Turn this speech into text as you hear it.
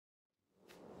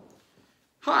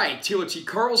Hi, Taylor T.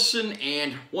 Carlson,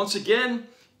 and once again,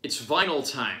 it's vinyl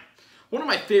time. One of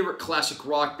my favorite classic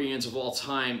rock bands of all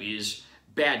time is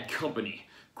Bad Company.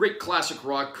 Great classic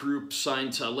rock group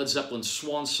signed to Led Zeppelin's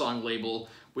Swan Song label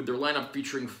with their lineup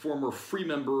featuring former Free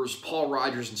members Paul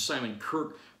Rodgers and Simon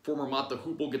Kirke, former Mott the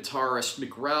Hoople guitarist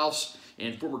Mick Ralphs,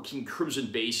 and former King Crimson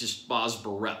bassist Boz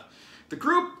Burrell. The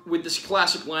group, with this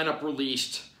classic lineup,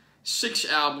 released 6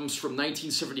 albums from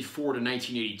 1974 to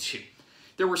 1982.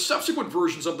 There were subsequent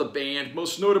versions of the band,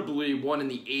 most notably one in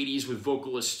the 80s with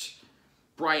vocalist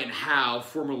Brian Howe,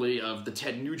 formerly of the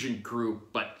Ted Nugent Group,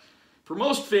 but for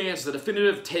most fans, the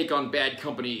definitive take on Bad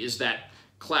Company is that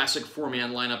classic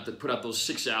 4-man lineup that put out those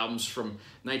 6 albums from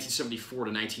 1974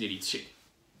 to 1982.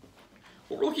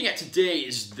 What we're looking at today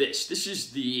is this. This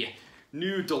is the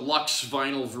new deluxe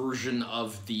vinyl version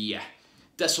of the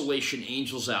Desolation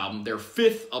Angels album, their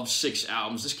 5th of 6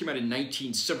 albums. This came out in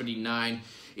 1979.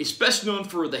 It's best known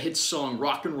for the hit song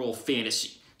Rock and Roll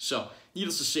Fantasy. So,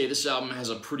 needless to say, this album has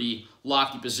a pretty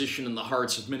lofty position in the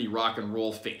hearts of many rock and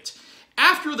roll fans.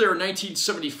 After their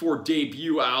 1974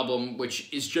 debut album,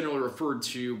 which is generally referred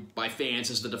to by fans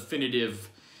as the definitive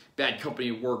Bad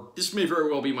Company work, this may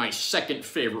very well be my second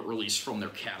favorite release from their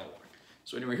catalog.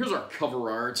 So anyway, here's our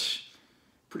cover art.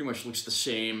 Pretty much looks the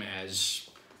same as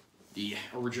the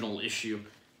original issue.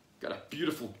 Got a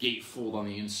beautiful gatefold on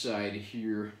the inside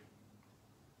here.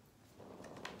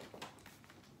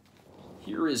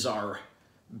 Here is our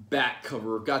back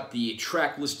cover. Got the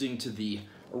track listing to the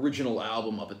original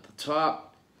album up at the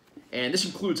top. And this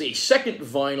includes a second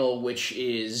vinyl, which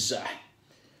is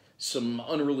some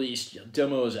unreleased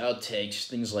demos, outtakes,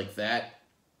 things like that.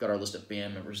 Got our list of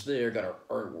band members there. Got our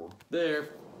artwork there.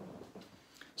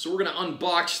 So we're going to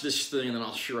unbox this thing, and then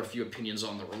I'll share a few opinions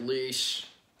on the release.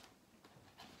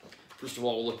 First of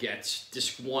all, we'll look at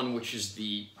disc 1, which is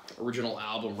the original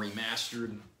album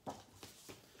remastered.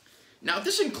 Now,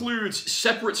 this includes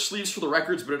separate sleeves for the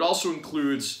records, but it also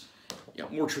includes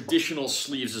more traditional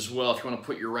sleeves as well if you want to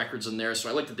put your records in there. So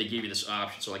I like that they gave you this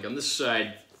option. So like on this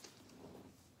side,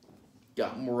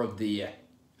 got more of the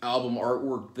album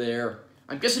artwork there.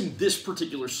 I'm guessing this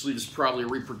particular sleeve is probably a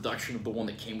reproduction of the one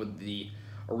that came with the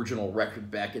original record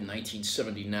back in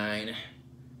 1979.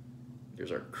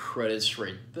 There's our credits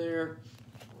right there.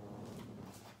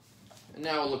 And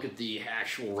now we'll look at the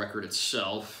actual record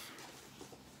itself.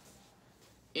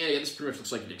 And yeah, this pretty much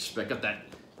looks like you'd expect. Got that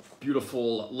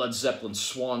beautiful Led Zeppelin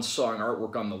Swan Song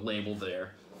artwork on the label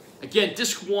there. Again,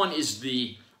 disc 1 is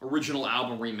the original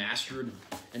album remastered.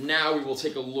 And now we will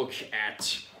take a look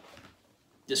at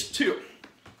disc 2.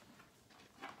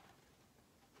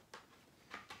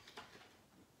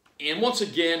 And once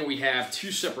again, we have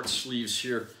 2 separate sleeves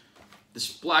here. This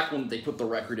black one, they put the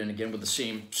record in again with the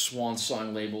same Swan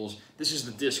Song labels. This is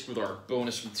the disc with our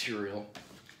bonus material.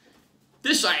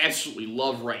 This I absolutely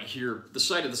love right here. The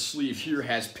side of the sleeve here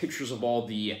has pictures of all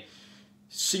the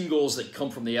singles that come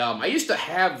from the album. I used to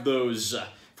have those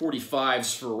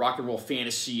 45s for Rock and Roll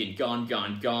Fantasy and Gone,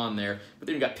 Gone, Gone there, but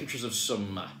then we got pictures of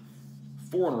some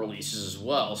foreign releases as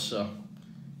well, so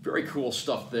very cool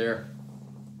stuff there.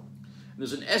 And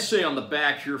there's an essay on the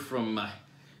back here from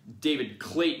David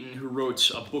Clayton, who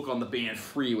wrote a book on the band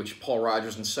Free, which Paul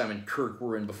Rodgers and Simon Kirke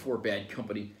were in before Bad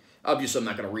Company. Obviously, I'm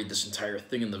not going to read this entire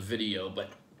thing in the video, but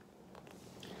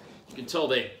you can tell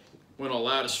they went all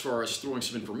out as far as throwing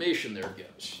some information there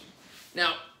goes.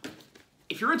 Now,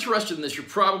 if you're interested in this, you're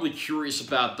probably curious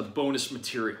about the bonus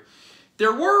material.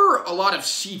 There were a lot of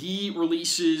CD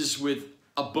releases with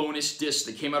a bonus disc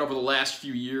that came out over the last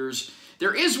few years.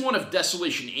 There is one of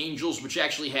Desolation Angels, which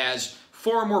actually has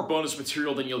far more bonus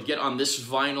material than you'll get on this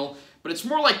vinyl, but it's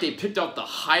more like they picked out the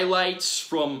highlights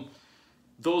from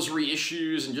those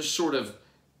reissues and just sort of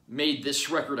made this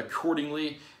record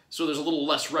accordingly. So there's a little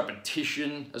less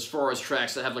repetition as far as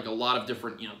tracks that have like a lot of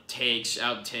different, takes,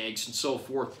 outtakes, and so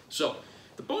forth. So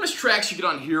the bonus tracks you get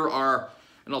on here are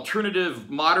an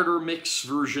alternative monitor mix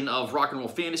version of Rock and Roll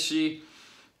Fantasy,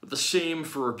 but the same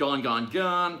for Gone, Gone,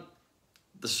 Gone,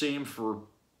 the same for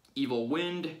Evil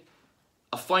Wind,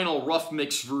 a final rough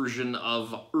mix version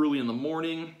of Early in the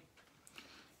Morning,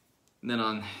 and then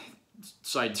on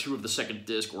side 2 of the second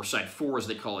disc, or side 4 as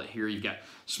they call it here, you've got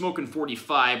Smokin'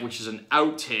 45, which is an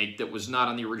outtake that was not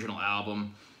on the original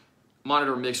album,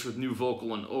 monitor mix with new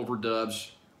vocal and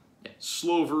overdubs,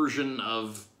 slow version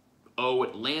of Oh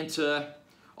Atlanta,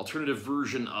 alternative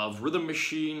version of Rhythm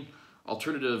Machine,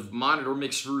 alternative monitor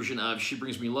mix version of She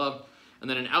Brings Me Love, and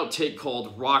then an outtake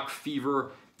called Rock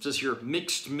Fever. It says here,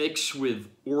 mixed mix with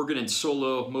organ and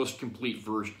solo, most complete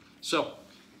version. So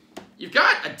you've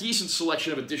got a decent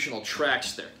selection of additional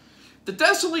tracks there. The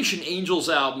Desolation Angels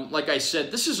album, like I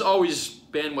said, this has always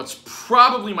been what's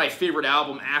probably my favorite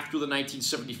album after the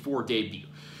 1974 debut.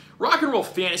 Rock and Roll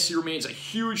Fantasy remains a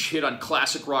huge hit on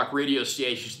classic rock radio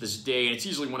stations to this day, and it's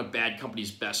easily one of Bad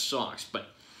Company's best songs. But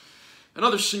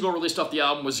another single released off the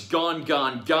album was Gone,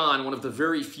 Gone, Gone, one of the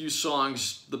very few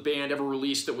songs the band ever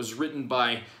released that was written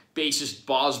by bassist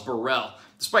Boz Burrell.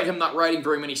 Despite him not writing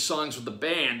very many songs with the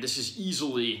band, this is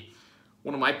easily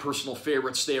one of my personal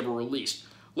favorites they ever released.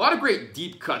 A lot of great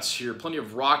deep cuts here, plenty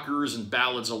of rockers and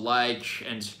ballads alike,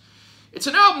 and it's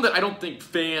an album that I don't think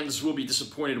fans will be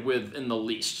disappointed with in the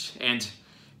least. And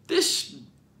this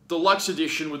deluxe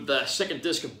edition with the second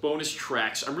disc of bonus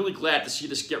tracks, I'm really glad to see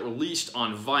this get released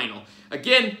on vinyl.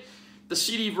 Again, the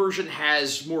CD version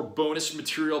has more bonus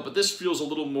material, but this feels a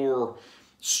little more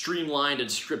streamlined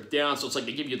and stripped down, so it's like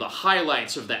they give you the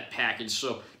highlights of that package,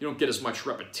 so you don't get as much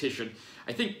repetition.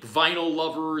 I think vinyl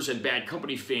lovers and Bad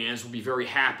Company fans will be very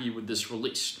happy with this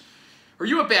release. Are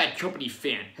you a Bad Company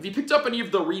fan? Have you picked up any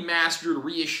of the remastered,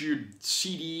 reissued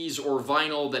CDs or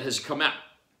vinyl that has come out?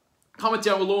 Comment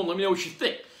down below and let me know what you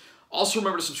think. Also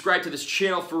remember to subscribe to this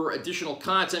channel for additional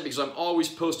content because I'm always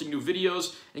posting new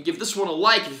videos, and give this one a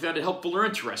like if you found it helpful or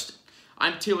interesting.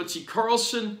 I'm Taylor T.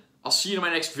 Carlson. I'll see you in my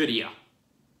next video.